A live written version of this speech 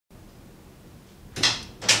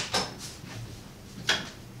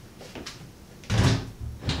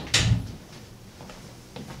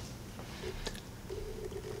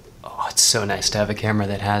so nice to have a camera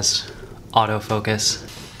that has autofocus.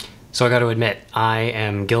 So I got to admit, I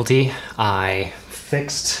am guilty. I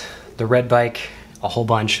fixed the red bike a whole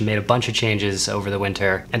bunch, made a bunch of changes over the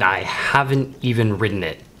winter, and I haven't even ridden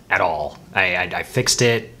it at all. I fixed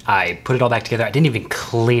it, I put it all back together, I didn't even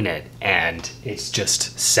clean it, and it's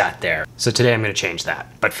just sat there. So today I'm gonna change that.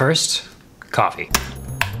 But first, coffee.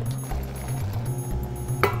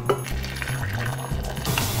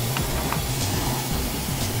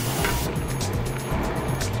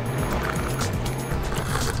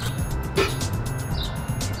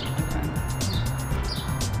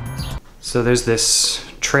 So there's this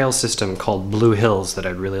trail system called Blue Hills that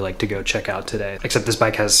I'd really like to go check out today. Except this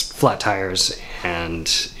bike has flat tires and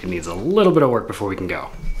it needs a little bit of work before we can go.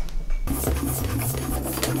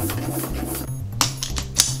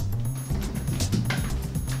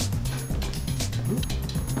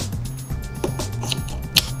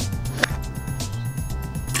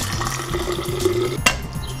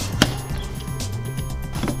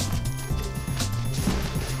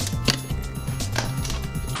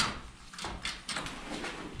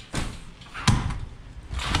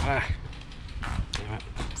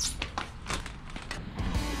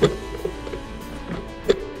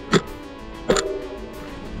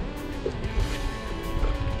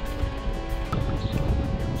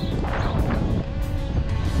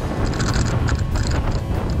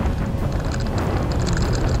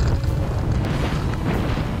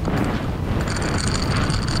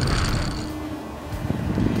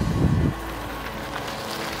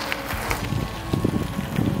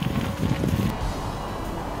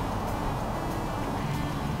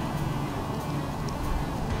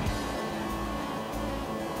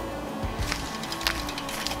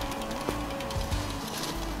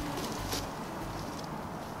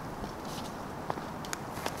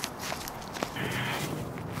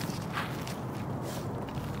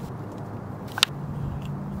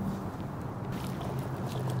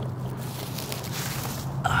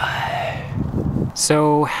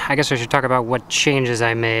 So I guess I should talk about what changes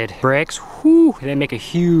I made. Brakes, whew, they make a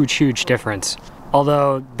huge, huge difference.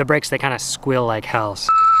 Although the brakes, they kind of squeal like hell.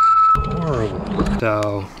 Horrible.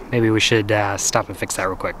 So maybe we should stop and fix that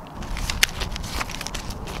real quick.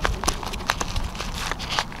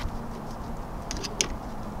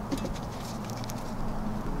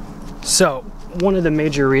 So one of the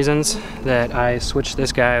major reasons that I switched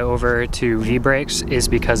this guy over to V-brakes is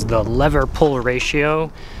because the lever pull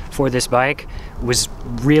ratio for this bike was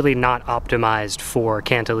really not optimized for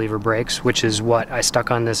cantilever brakes, which is what I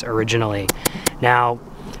stuck on this originally. Now,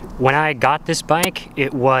 when I got this bike,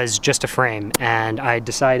 it was just a frame, and I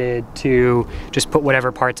decided to just put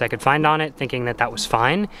whatever parts I could find on it, thinking that that was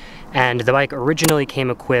fine. And the bike originally came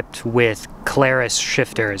equipped with Claris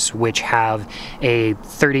shifters, which have a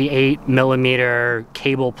 38 millimeter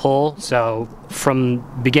cable pull. So from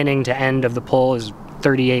beginning to end of the pull is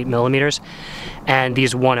 38 millimeters. And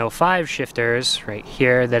these 105 shifters right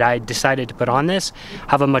here that I decided to put on this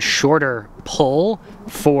have a much shorter pull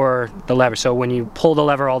for the lever. So when you pull the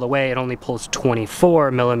lever all the way, it only pulls 24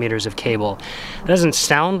 millimeters of cable. It doesn't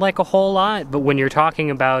sound like a whole lot, but when you're talking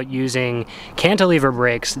about using cantilever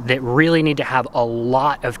brakes that really need to have a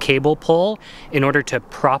lot of cable pull in order to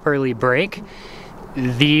properly brake,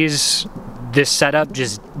 this setup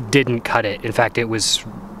just didn't cut it. In fact, it was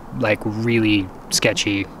like really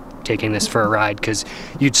sketchy taking this for a ride, because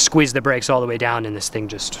you'd squeeze the brakes all the way down and this thing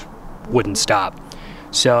just wouldn't stop.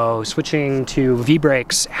 So switching to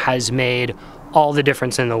V-brakes has made all the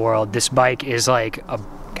difference in the world. This bike is like a,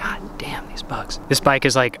 god damn these bugs. This bike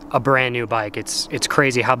is like a brand new bike. It's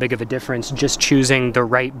crazy how big of a difference just choosing the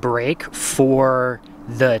right brake for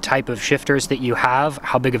the type of shifters that you have,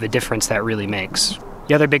 how big of a difference that really makes.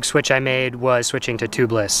 The other big switch I made was switching to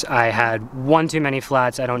tubeless. I had one too many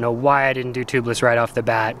flats. I don't know why I didn't do tubeless right off the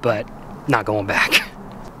bat, but not going back.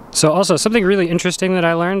 So also something really interesting that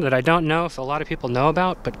I learned that I don't know if a lot of people know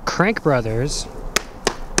about, but Crank Brothers,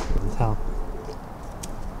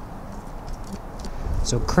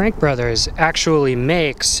 so Crank Brothers actually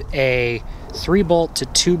makes a 3-bolt to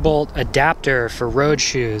 2-bolt adapter for road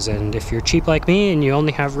shoes, and if you're cheap like me and you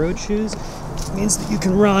only have road shoes, it means that you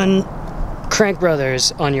can run Crank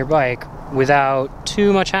Brothers on your bike without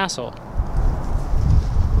too much hassle.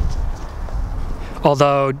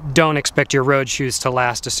 Although, don't expect your road shoes to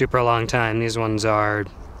last a super long time. These ones are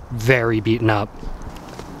very beaten up.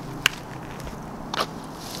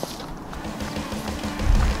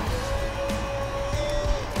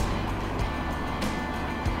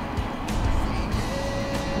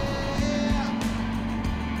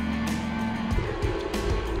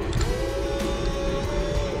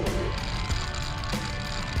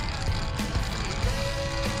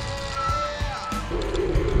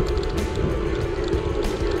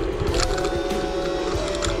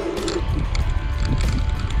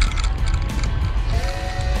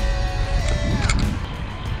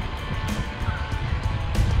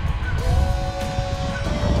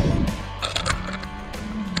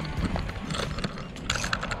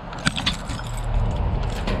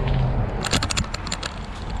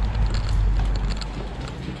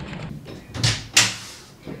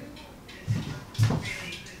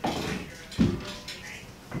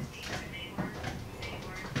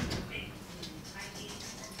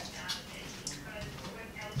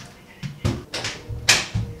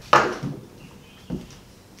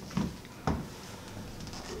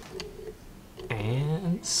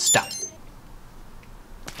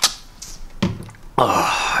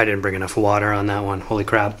 I didn't bring enough water on that one. Holy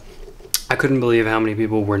crap. I couldn't believe how many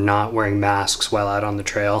people were not wearing masks while out on the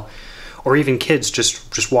trail, or even kids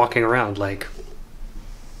just walking around like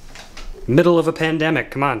middle of a pandemic.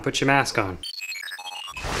 Come on, put your mask on.